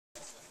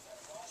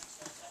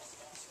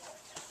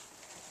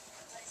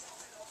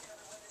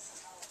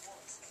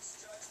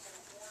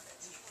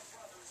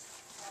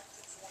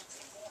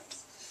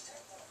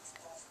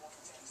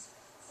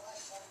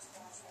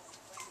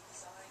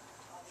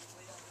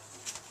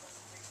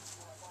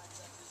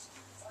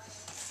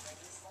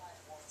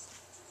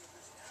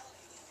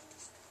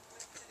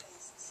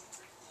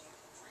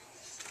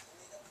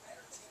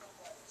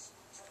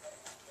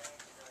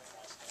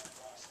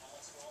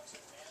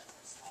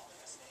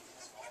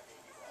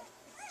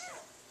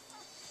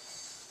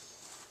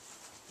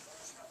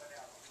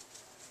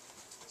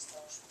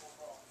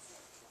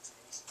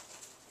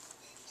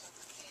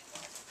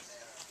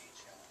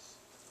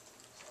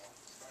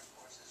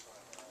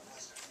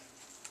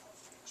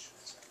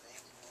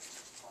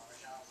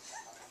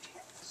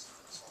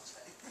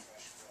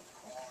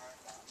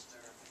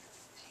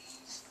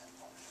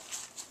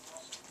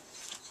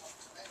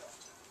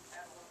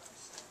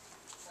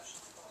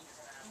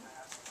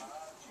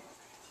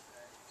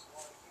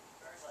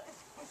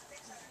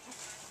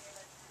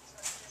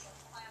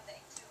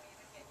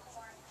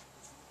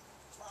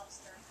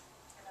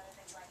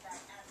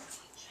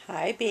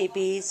Hi,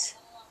 babies.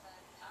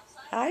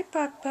 Hi,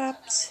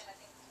 pup-pups.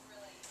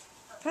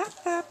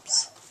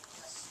 Pup-pups.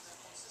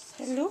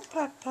 Hello,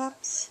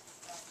 pup-pups.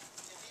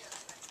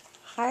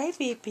 Hi,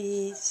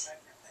 babies.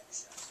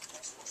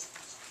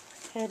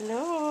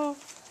 Hello.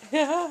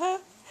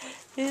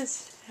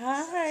 Yes.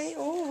 Hi.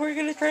 Oh, we're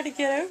going to try to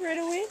get out right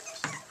away.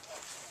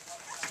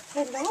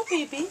 Hello,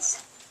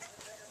 babies.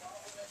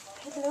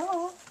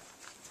 Hello.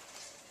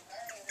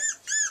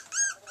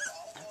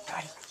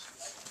 Hi.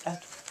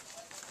 Out.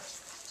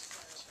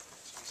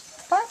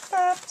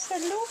 Pup-pups.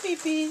 Hello,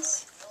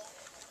 babies.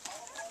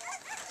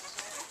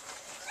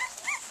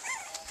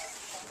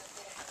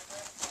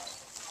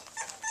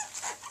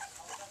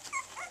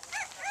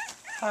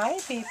 Hi,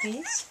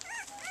 babies.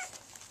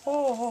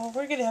 Oh,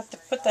 we're going to have to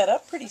put that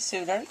up pretty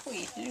soon, aren't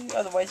we?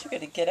 Otherwise, you're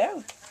going to get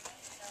out.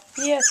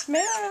 Yes,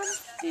 ma'am.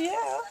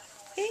 Yeah.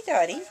 Hey,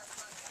 Dottie.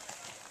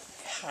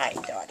 Hi,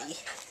 Dottie.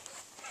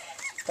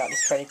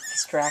 Dottie's trying to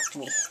distract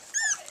me.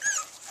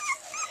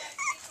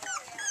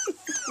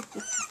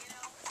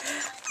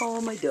 Oh,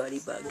 my Dottie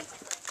bug.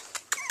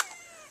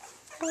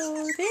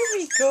 Oh, there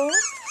we go.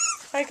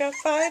 I got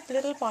 5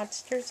 little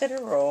monsters in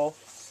a row.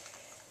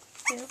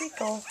 There we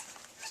go.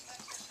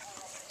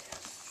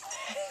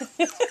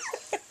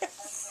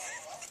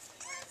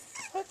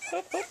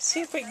 Let's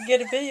see if we can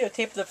get a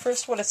videotape of the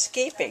first one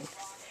escaping.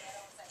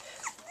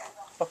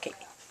 Okay,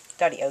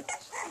 Dottie out.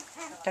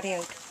 Dottie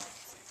out.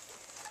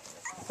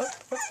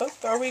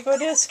 Are we going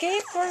to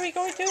escape? Are we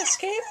going to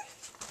escape?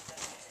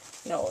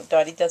 No,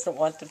 Dottie doesn't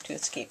want them to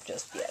escape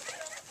just yet.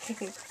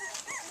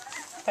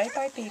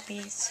 Bye-bye,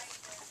 babies.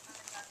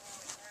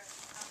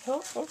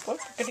 We're going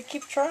to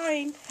keep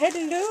trying.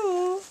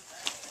 Hello.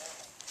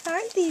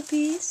 Hi,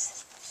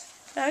 babies.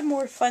 I'm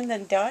more fun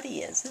than Dottie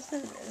is,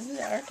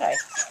 aren't I?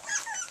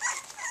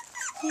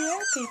 Yeah,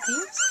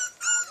 babies.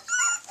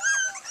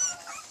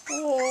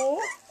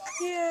 Oh,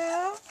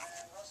 yeah.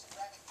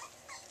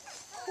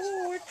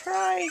 Oh, we're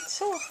trying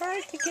so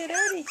hard to get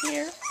out of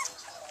here.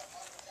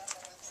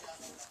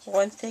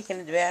 One's taking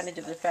advantage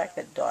of the fact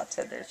that Dot's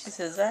in there. She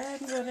says, I'm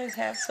going to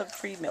have some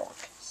free milk.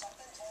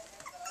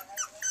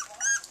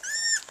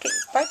 Okay,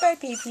 bye-bye,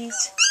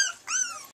 babies.